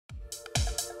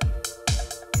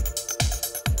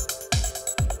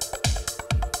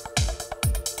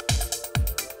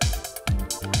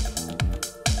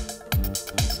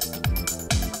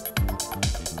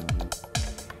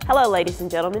Hello, ladies and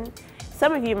gentlemen.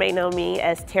 Some of you may know me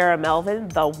as Tara Melvin,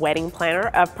 the wedding planner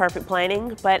of Perfect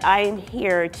Planning, but I am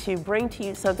here to bring to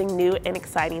you something new and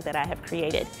exciting that I have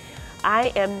created.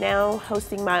 I am now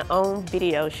hosting my own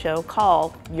video show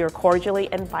called You're Cordially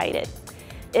Invited.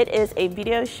 It is a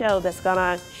video show that's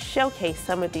gonna showcase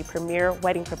some of the premier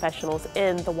wedding professionals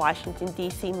in the Washington,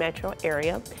 D.C. metro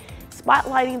area,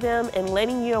 spotlighting them and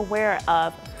letting you aware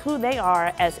of who they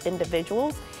are as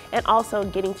individuals and also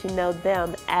getting to know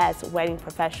them as wedding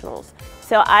professionals.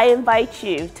 So I invite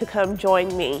you to come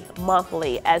join me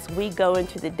monthly as we go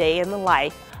into the day in the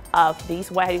life of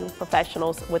these wedding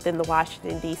professionals within the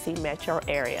Washington, D.C. metro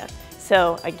area.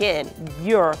 So again,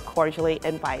 you're cordially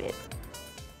invited.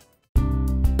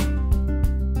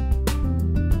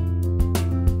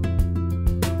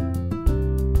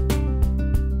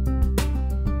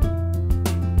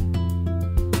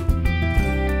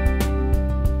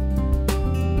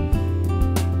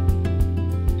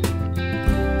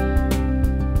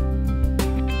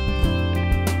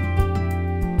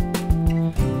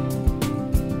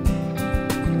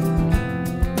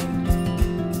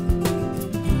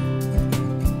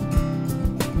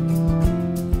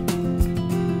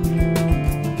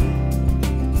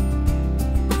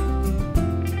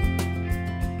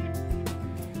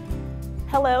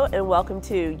 Hello and welcome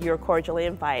to You're Cordially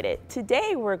Invited.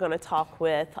 Today we're going to talk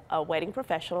with a wedding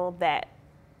professional that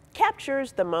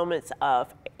captures the moments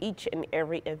of each and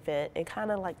every event and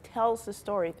kind of like tells the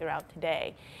story throughout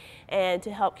today. And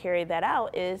to help carry that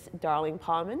out is Darling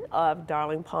Paumen of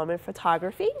Darling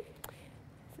Photography.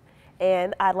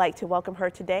 And I'd like to welcome her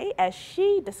today as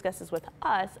she discusses with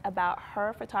us about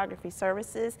her photography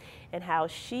services and how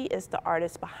she is the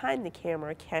artist behind the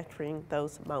camera capturing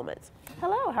those moments.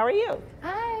 Hello, how are you?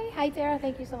 Hi Tara,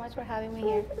 thank you so much for having me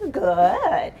here.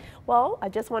 Good. Well, I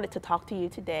just wanted to talk to you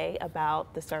today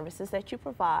about the services that you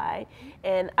provide,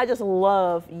 and I just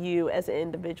love you as an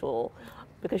individual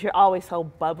because you're always so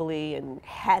bubbly and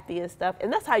happy and stuff,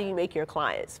 and that's how you make your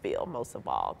clients feel most of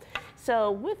all.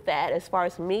 So with that, as far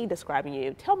as me describing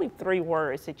you, tell me 3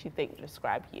 words that you think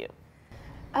describe you.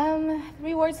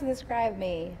 3 words to describe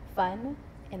me: fun,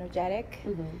 energetic,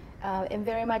 and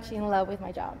very much in love with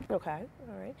my job. Okay,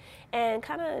 all right. And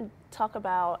kind of talk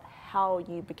about how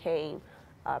you became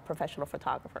a professional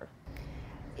photographer.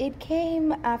 It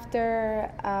came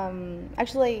after,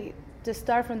 actually, to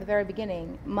start from the very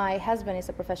beginning, my husband is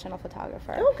a professional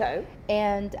photographer. Okay.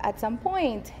 And at some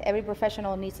point, every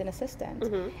professional needs an assistant.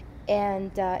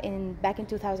 And back in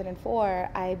 2004,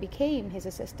 I became his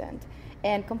assistant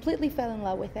and completely fell in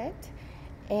love with it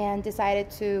and decided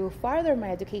to further my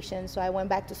education. So I went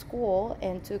back to school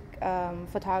and took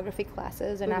photography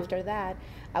classes. And after that,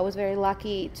 I was very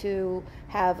lucky to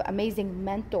have amazing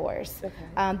mentors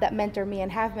that mentor me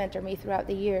and have mentored me throughout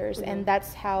the years. And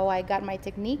that's how I got my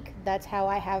technique. That's how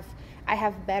I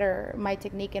have better my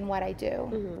technique in what I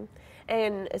do.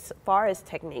 And as far as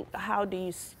technique, how do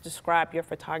you describe your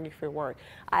photography work?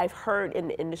 I've heard in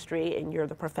the industry, and you're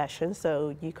the profession,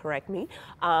 so you correct me,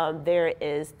 there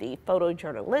is the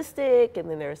photojournalistic, and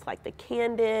then there's like the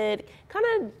candid. Kind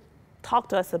of talk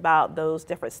to us about those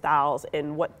different styles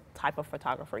and what type of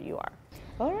photographer you are.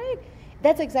 All right.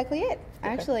 That's exactly it.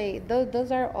 Actually,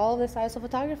 those are all the styles of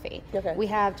photography. We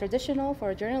have traditional,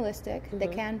 photojournalistic, the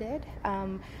candid.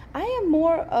 I am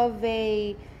more of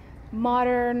a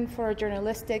modern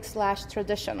photojournalistic /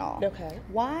 traditional.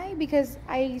 Why? Because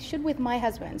I shoot with my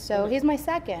husband, so he's my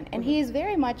second, and he is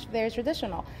very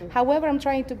traditional. However, I'm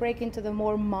trying to break into the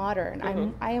more modern.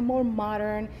 I am more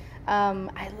modern.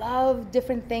 I love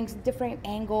different things, different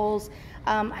angles.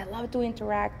 I love to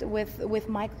interact with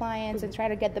my clients and try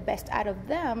to get the best out of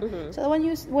them. So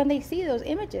when they see those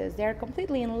images, they're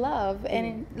completely in love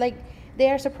and like they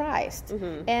are surprised.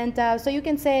 And so you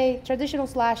can say traditional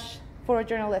 /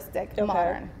 photojournalistic,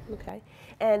 modern. Okay.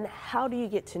 And how do you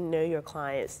get to know your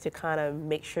clients to kind of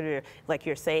make sure, like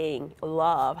you're saying,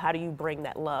 love? How do you bring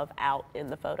that love out in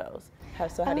the photos?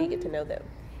 How do you get to know them?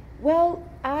 Well,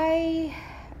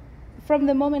 from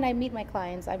the moment I meet my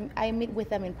clients, I meet with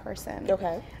them in person.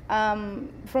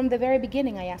 From the very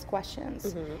beginning, I ask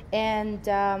questions, and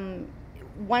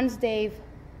once they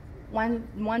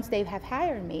have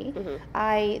hired me,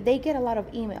 they get a lot of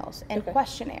emails and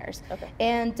questionnaires,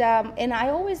 and I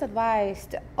always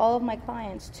advised all of my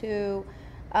clients to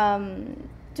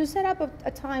to set up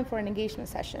a time for an engagement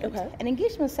session. Okay. An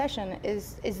engagement session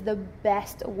is the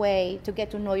best way to get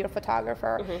to know your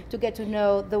photographer, to get to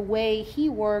know the way he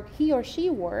or she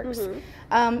works.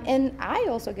 And I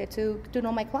also get to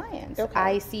know my clients. Okay.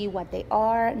 I see what they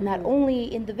are, not only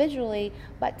individually,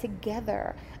 but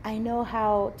together. I know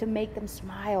how to make them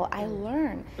smile. I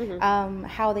learn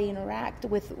how they interact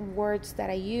with words that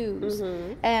I use.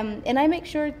 And I make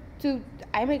sure to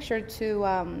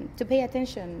pay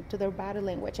attention to their body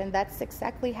language, and that's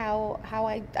exactly how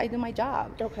I do my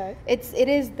job. Okay. It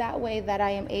is that way that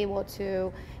I am able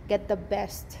to get the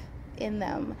best in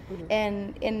them,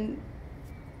 and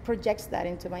projects that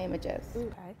into my images.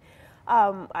 Okay.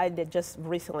 I just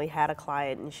recently had a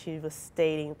client, and she was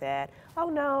stating that, oh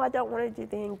no, I don't want to do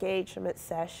the engagement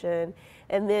session.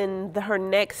 And then her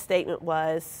next statement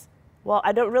was, well,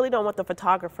 I really don't want the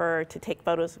photographer to take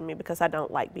photos of me because I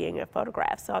don't like being in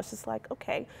photographs. So I was just like,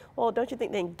 okay, well, don't you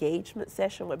think the engagement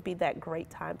session would be that great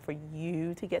time for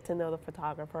you to get to know the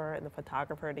photographer and the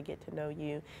photographer to get to know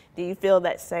you? Do you feel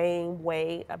that same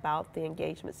way about the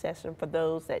engagement session for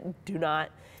those that do not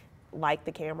like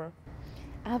the camera?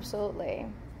 Absolutely.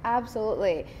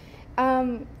 Absolutely.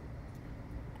 I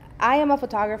am a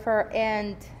photographer,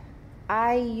 and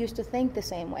I used to think the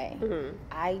same way.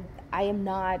 I am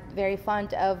not very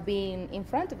fond of being in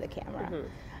front of the camera.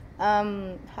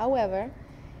 However,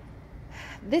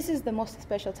 this is the most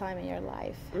special time in your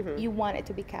life. You want it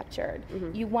to be captured.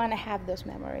 You want to have those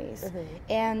memories.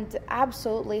 And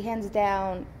absolutely, hands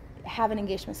down, have an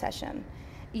engagement session.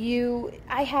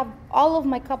 I have all of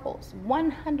my couples,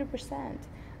 100%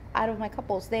 out of my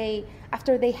couples,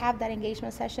 after they have that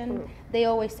engagement session, they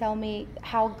always tell me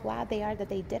how glad they are that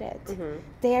they did it.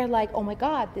 They're like, oh my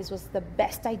God, this was the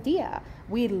best idea.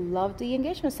 We loved the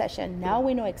engagement session. Now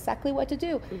we know exactly what to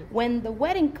do. When the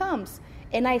wedding comes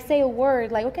and I say a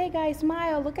word like, okay guys,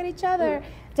 smile, look at each other,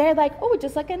 they're like, oh,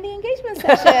 just like in the engagement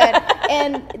session.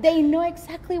 And they know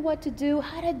exactly what to do,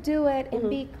 how to do it, and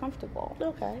be comfortable.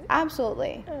 Okay.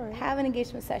 Absolutely. Right. Have an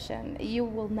engagement session. You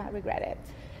will not regret it.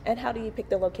 And how do you pick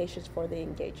the locations for the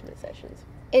engagement sessions?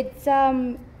 It's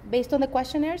based on the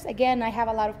questionnaires. Again, I have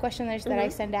a lot of questionnaires that I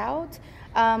send out,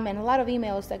 and a lot of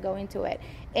emails that go into it.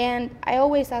 And I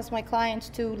always ask my clients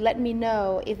to let me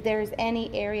know if there's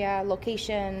any area,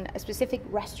 location, a specific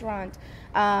restaurant,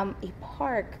 a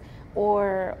park,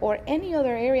 or any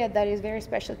other area that is very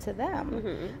special to them.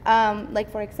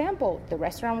 Like for example, the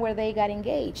restaurant where they got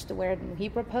engaged, where he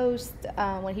proposed,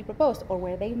 or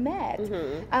where they met.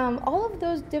 All of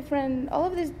those different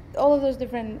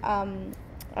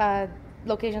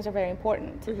locations are very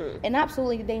important, and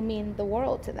absolutely they mean the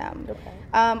world to them. Okay.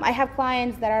 I have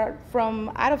clients that are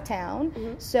from out of town,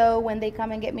 so when they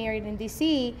come and get married in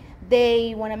DC,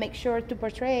 they want to make sure to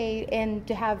portray and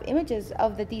to have images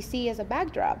of the DC as a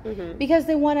backdrop, because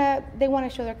they want to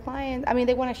show their clients,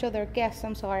 they want to show their guests,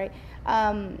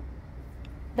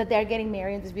 that they're getting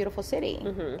married in this beautiful city.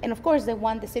 And of course, they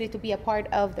want the city to be a part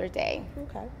of their day.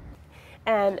 Okay.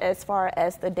 And as far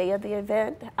as the day of the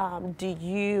event, do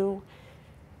you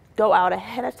go out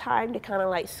ahead of time to kind of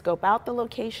like scope out the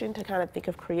location, to kind of think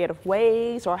of creative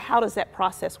ways, or how does that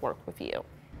process work with you?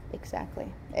 Exactly.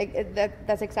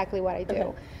 That's exactly what I do.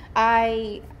 Okay.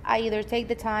 I either take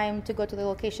the time to go to the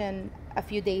location a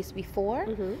few days before,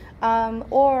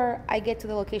 or I get to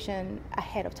the location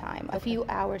ahead of time, a few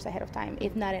hours ahead of time,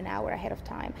 if not an hour ahead of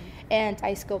time, and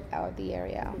I scope out the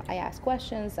area. I ask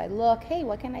questions. I look, hey,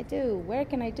 what can I do? Where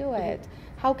can I do it?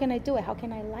 How can I do it? How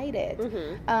can I light it?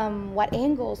 What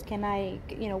angles can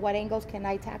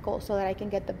I tackle so that I can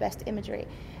get the best imagery?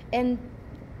 And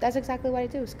that's exactly what I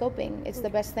do, scoping. It's the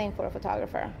best thing for a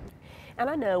photographer. And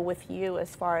I know with you,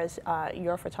 as far as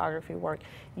your photography work,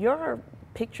 your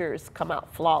pictures come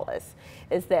out flawless.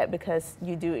 Is that because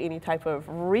you do any type of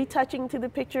retouching to the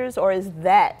pictures, or is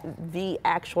that the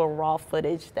actual raw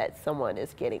footage that someone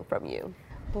is getting from you?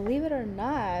 Believe it or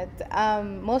not,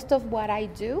 most of what I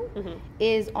do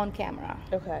is on camera.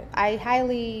 Okay. I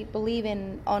highly believe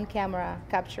in on-camera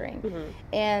capturing,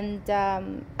 and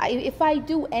if I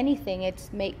do anything,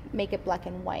 it's make it black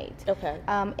and white. Okay.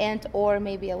 And or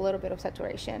maybe a little bit of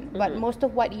saturation. But most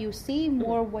of what you see,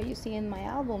 more what you see in my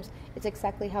albums, it's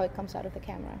exactly how it comes out of the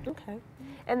camera. Okay.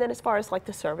 And then as far as like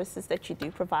the services that you do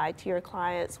provide to your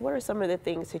clients, what are some of the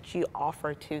things that you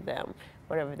offer to them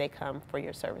whenever they come for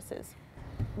your services?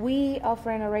 We offer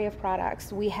an array of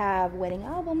products. We have wedding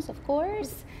albums, of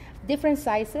course, different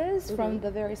sizes, from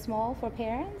the very small for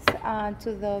parents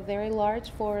to the very large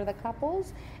for the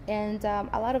couples, and a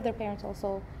lot of their parents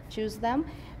also choose them.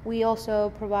 We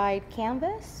also provide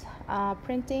canvas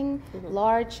printing,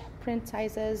 large print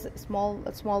sizes,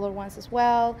 smaller ones as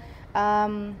well.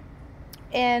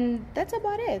 And that's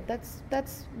about it.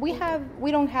 We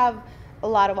don't have a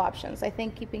lot of options. I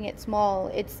think keeping it small,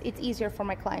 it's easier for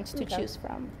my clients to choose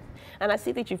from. And I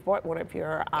see that you've brought one of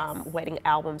your wedding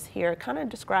albums here. Kind of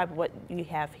describe what you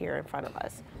have here in front of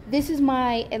us. This is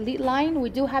my elite line. We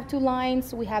do have two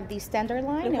lines. We have the standard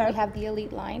line and we have the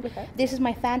elite line. This is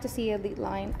my fantasy elite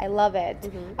line. I love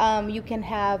it. You can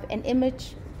have an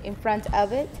image in front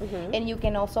of it, and you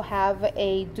can also have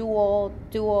a dual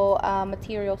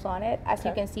materials on it. As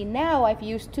you can see now, I've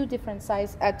used two different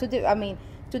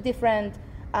two different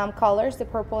colors, the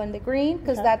purple and the green,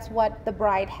 because that's what the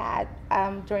bride had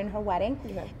during her wedding,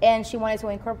 and she wanted to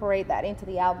incorporate that into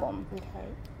the album.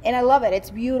 And I love it.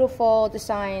 It's beautiful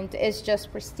designed. It's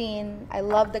just pristine. I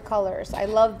love the colors. I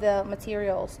love the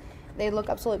materials. They look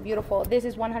absolutely beautiful. This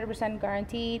is 100%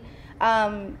 guaranteed.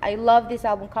 I love this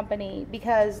album company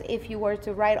because if you were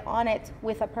to write on it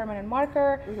with a permanent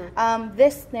marker,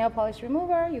 this nail polish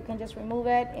remover, you can just remove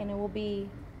it and it will be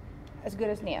as good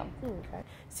as new.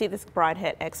 See, this bride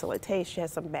had excellent taste. She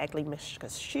has some Bagley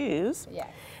Mischka shoes. Yes.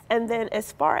 And then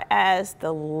as far as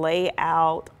the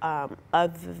layout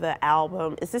of the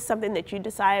album, is this something that you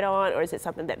decide on, or is it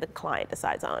something that the client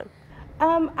decides on?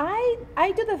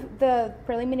 I do the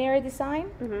preliminary design,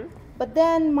 but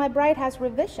then my bride has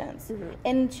revisions,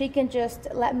 and she can just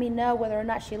let me know whether or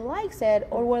not she likes it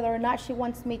or whether or not she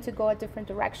wants me to go a different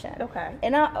direction.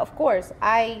 And of course,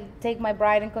 I take my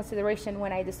bride in consideration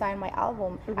when I design my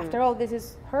album. After all, this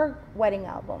is her wedding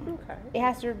album. It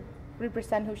has to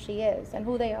represent who she is and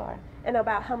who they are. And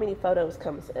about how many photos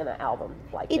comes in an album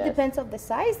like this? It depends on the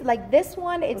size. Like this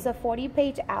one, it's a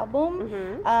 40-page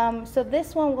album. So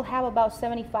this one will have about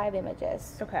 75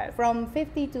 images. From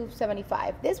 50 to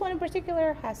 75. This one in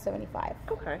particular has 75.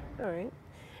 All right.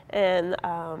 And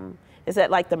is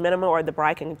that like the minimum, or the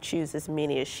bride can choose as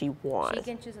many as she wants? She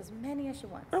can choose as many as she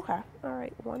wants. All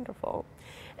right, wonderful.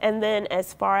 And then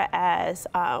as far as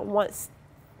once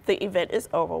the event is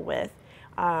over with,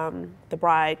 the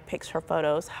bride picks her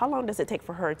photos. How long does it take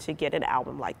for her to get an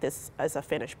album like this as a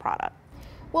finished product?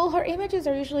 Well, her images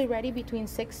are usually ready between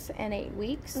 6 and 8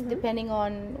 weeks, depending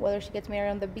on whether she gets married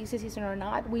on the busy season or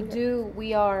not.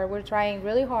 We're trying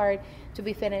really hard to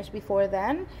be finished before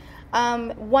then.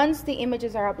 Once the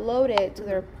images are uploaded to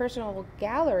their personal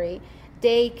gallery,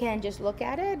 they can just look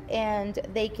at it and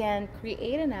they can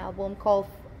create an album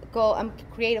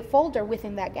create a folder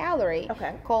within that gallery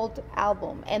called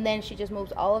album, and then she just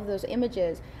moves all of those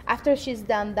images. After she's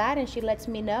done that and she lets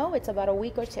me know, it's about a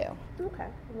week or 2.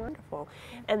 Wonderful.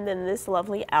 And then this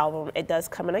lovely album, it does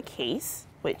come in a case,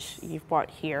 which you've brought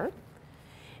here,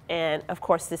 and of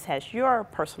course this has your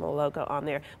personal logo on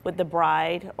there. Would the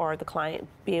bride or the client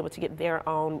be able to get their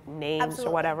own names or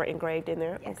whatever engraved in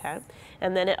there?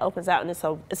 And then it opens out and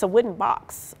it's a wooden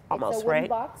box almost, it's a wooden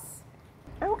box.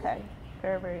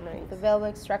 Very, very nice. The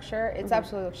velvet structure, it's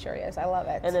absolutely luxurious. I love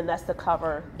it. And then that's the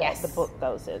cover that the book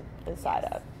goes inside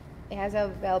of. It has a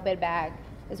velvet bag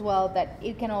as well that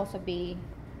it can also be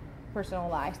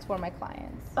personalized for my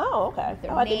clients. I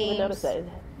didn't even notice that.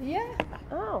 Yeah.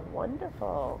 Oh,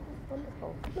 wonderful.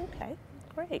 Okay,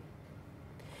 great.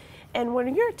 And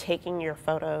when you're taking your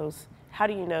photos, how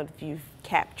do you know if you've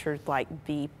captured like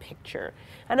the picture?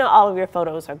 I know all of your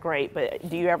photos are great, but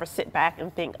do you ever sit back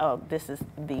and think, oh, this is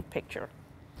the picture?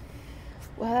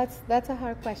 Well, that's a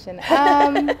hard question.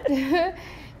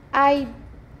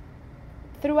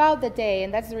 Throughout the day,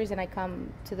 and that's the reason I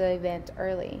come to the event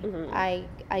early,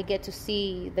 I get to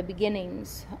see the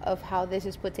beginnings of how this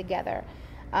is put together.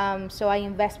 So I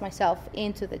invest myself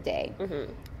into the day.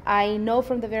 I know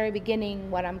from the very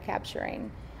beginning what I'm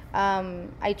capturing.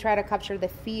 I try to capture the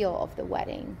feel of the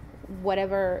wedding,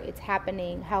 whatever it's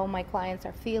happening, how my clients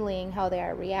are feeling, how they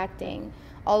are reacting.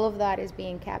 All of that is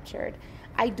being captured.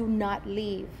 I do not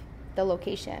leave the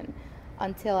location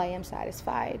until I am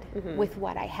satisfied with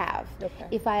what I have.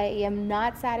 If I am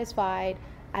not satisfied,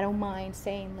 I don't mind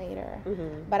staying later,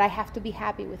 but I have to be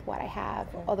happy with what I have.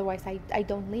 Otherwise, I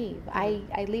don't leave.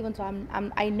 I leave until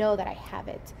I know that I have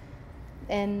it,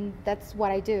 and that's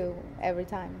what I do every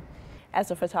time. As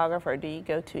a photographer, do you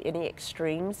go to any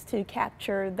extremes to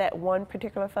capture that one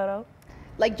particular photo?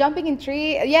 Like jumping in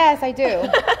tree? Yes, I do.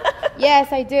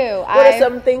 Yes, I do. What are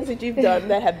some things that you've done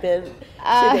that have been to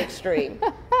the extreme?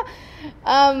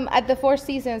 At the Four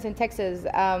Seasons in Texas,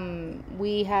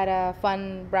 we had a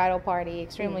fun bridal party,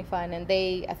 extremely fun, and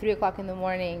at 3 o'clock in the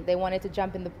morning, they wanted to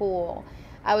jump in the pool.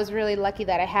 I was really lucky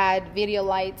that I had video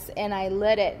lights and I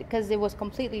lit it because it was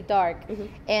completely dark.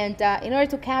 And in order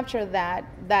to capture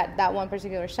that one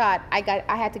particular shot, I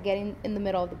had to get in the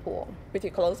middle of the pool. With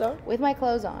your clothes on? With my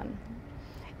clothes on.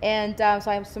 And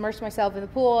so I submerged myself in the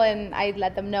pool, and I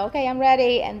let them know, okay, I'm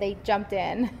ready, and they jumped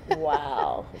in.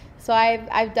 Wow. So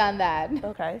I've done that.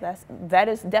 Okay, that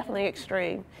is definitely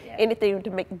extreme. Yeah.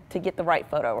 Anything to get the right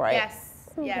photo, right? Yes,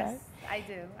 okay. Yes, I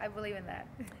do. I believe in that.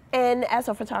 And as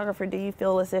a photographer, do you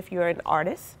feel as if you're an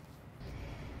artist?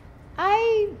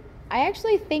 I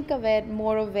actually think of it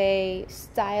more of a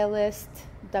stylist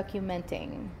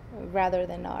documenting rather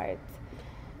than art.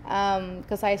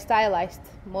 Because I stylized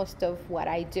most of what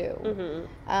I do,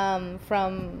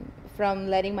 from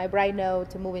letting my bride know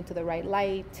to moving to the right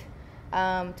light,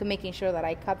 to making sure that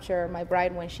I capture my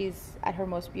bride when she's at her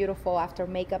most beautiful after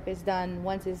makeup is done,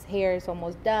 once his hair is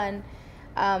almost done.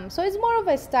 So it's more of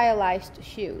a stylized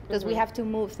shoot because we have to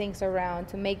move things around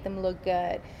to make them look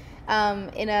good.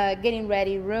 In a getting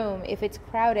ready room, if it's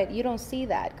crowded, you don't see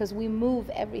that because we move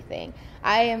everything.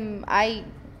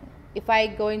 If I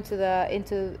go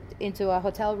into a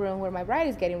hotel room where my bride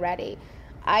is getting ready,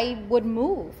 I would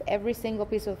move every single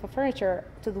piece of furniture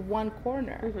to the one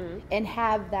corner and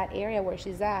have that area where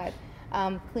she's at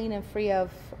clean and free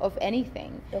of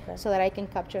anything, so that I can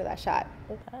capture that shot.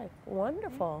 Okay,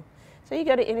 wonderful. So you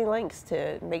go to any lengths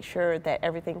to make sure that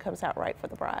everything comes out right for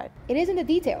the bride? It is in the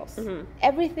details.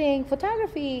 Everything,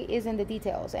 photography is in the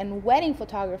details, and wedding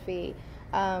photography,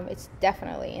 it's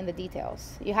definitely in the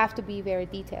details. You have to be very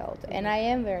detailed, and I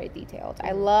am very detailed.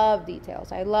 I love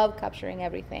details. I love capturing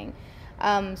everything.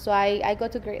 So I go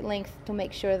to great lengths to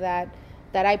make sure that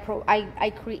I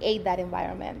create that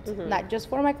environment, not just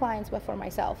for my clients, but for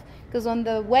myself. Because on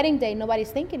the wedding day,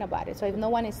 nobody's thinking about it. So if no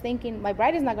one is thinking, my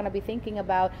bride is not going to be thinking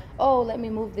about, oh, let me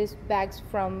move these bags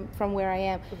from where I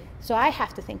am. So I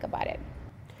have to think about it.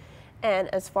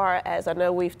 And as far as, I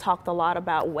know we've talked a lot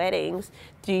about weddings,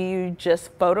 do you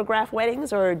just photograph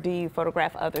weddings or do you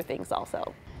photograph other things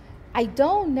also? I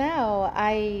don't now.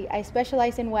 I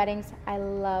specialize in weddings. I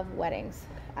love weddings.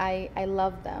 I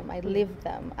love them. I live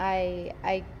them. I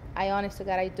honest to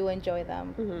God, I do enjoy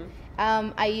them.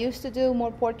 I used to do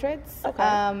more portraits,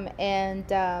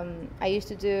 and I used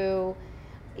to do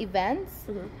events,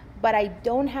 but I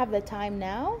don't have the time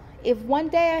now. If one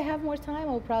day I have more time,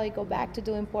 I'll probably go back to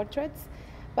doing portraits.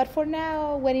 But for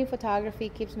now, wedding photography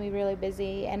keeps me really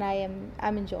busy, and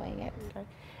I'm enjoying it. Okay.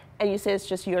 And you said it's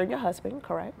just you and your husband,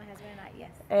 correct? My husband and I,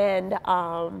 yes. And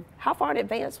how far in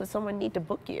advance would someone need to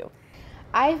book you?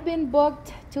 I've been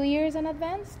booked 2 years in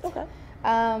advance. Okay.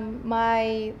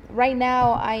 Right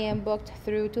now I am booked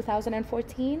through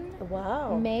 2014.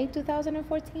 Wow. May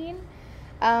 2014.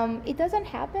 It doesn't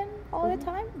happen all the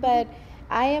time, but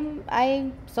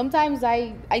sometimes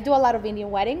I do a lot of Indian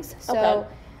weddings, so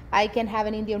I can have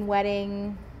an Indian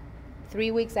wedding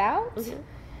 3 weeks out.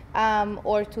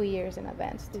 Or 2 years in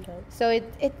advance. So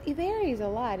it varies a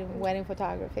lot in wedding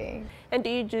photography. And do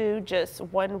you do just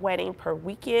one wedding per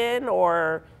weekend,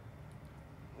 or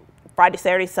Friday,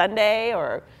 Saturday, Sunday,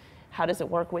 or how does it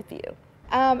work with you?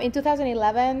 In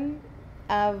 2011,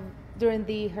 during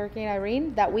the Hurricane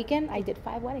Irene, that weekend, I did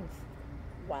 5 weddings.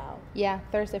 Wow. Yeah,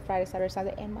 Thursday, Friday, Saturday,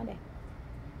 Sunday, and Monday.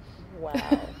 Wow.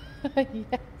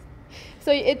 Yes.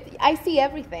 So I see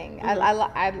everything. A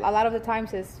lot of the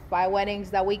times it's 5 weddings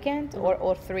that weekend,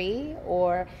 or 3.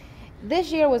 Or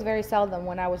this year was very seldom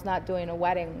when I was not doing a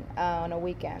wedding on a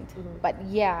weekend. But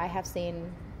yeah,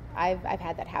 I've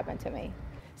had that happen to me.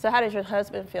 So how does your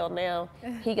husband feel now?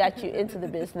 He got you into the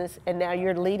business, and now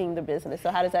you're leading the business.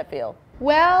 So how does that feel?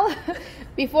 Well,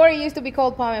 before it used to be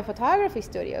called Paumen Photography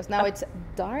Studios. Now it's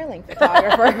Darling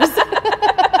Photographers.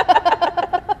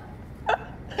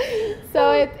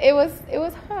 So it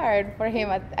was hard for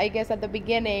him, I guess, at the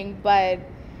beginning, but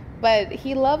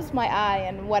he loves my eye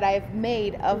and what I've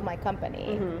made of my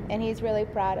company, and he's really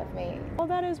proud of me. Well,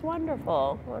 that is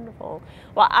wonderful, wonderful.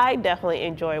 Well, I definitely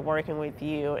enjoy working with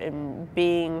you and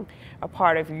being a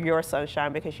part of your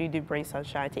sunshine, because you do bring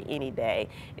sunshine to any day,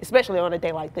 especially on a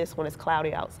day like this when it's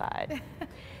cloudy outside.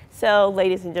 So,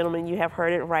 ladies and gentlemen, you have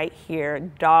heard it right here.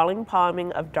 Darling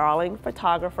Paumen of Darling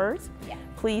Photographers. Yeah.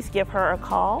 Please give her a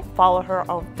call, follow her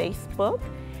on Facebook,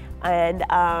 and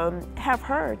have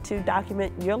her to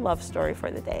document your love story for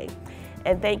the day.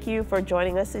 And thank you for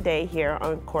joining us today here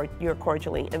on You're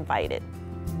Cordially Invited.